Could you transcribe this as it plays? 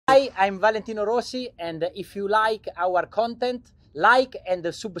Hi, I'm Valentino Rossi, and if you like our content, like and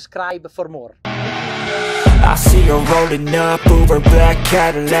subscribe for more. I see her rolling up, Uber black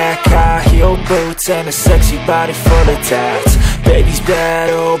Cadillac, high heel boots and a sexy body full of tats. Baby's bad,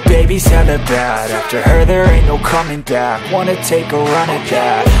 oh baby's hella bad. After her there ain't no coming back. Wanna take a run at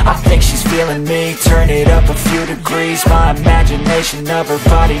that. I think she's feeling me, turn it up a few degrees. My imagination of her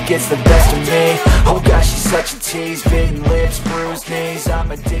body gets the best of me. Oh gosh, she's such a tease, bitten lips, bruised knees.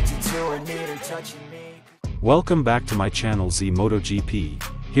 I'm addicted to her, need her touching me. Welcome back to my channel Z MotoGP.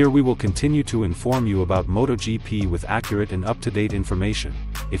 Here we will continue to inform you about MotoGP with accurate and up-to-date information.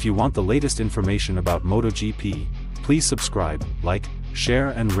 If you want the latest information about MotoGP, please subscribe, like, share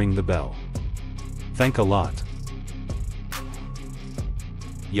and ring the bell. Thank a lot.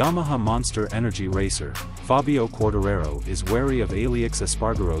 Yamaha Monster Energy racer, Fabio Quartararo is wary of Aleix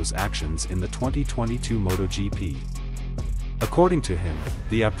Espargaro's actions in the 2022 MotoGP. According to him,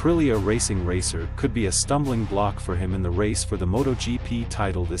 the Aprilia racing racer could be a stumbling block for him in the race for the MotoGP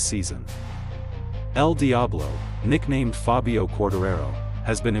title this season. El Diablo, nicknamed Fabio Quartararo,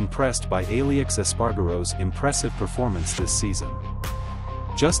 has been impressed by Aleix Espargaro's impressive performance this season.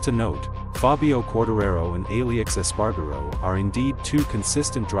 Just to note, Fabio Quartararo and Aleix Espargaro are indeed two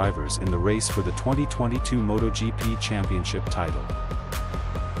consistent drivers in the race for the 2022 MotoGP Championship title.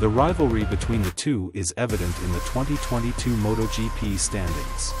 The rivalry between the two is evident in the 2022 MotoGP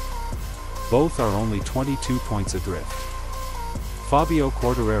standings. Both are only 22 points adrift. Fabio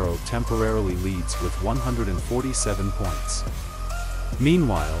Quartararo temporarily leads with 147 points.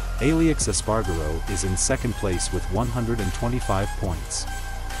 Meanwhile, Aleix Espargaro is in second place with 125 points.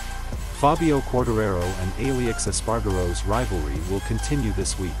 Fabio Quartararo and Aleix Espargaro's rivalry will continue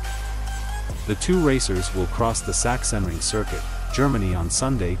this week. The two racers will cross the Sachsenring circuit, Germany on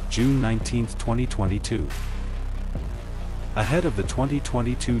Sunday, June 19, 2022. Ahead of the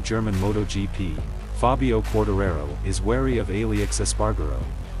 2022 German MotoGP, Fabio Quartararo is wary of Aleix Espargaro.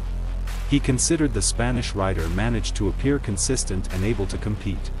 He considered the Spanish rider managed to appear consistent and able to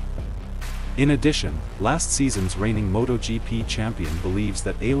compete. In addition, last season's reigning MotoGP champion believes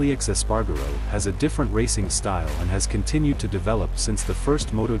that Aleix Espargaro has a different racing style and has continued to develop since the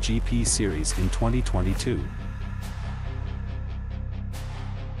first MotoGP series in 2022.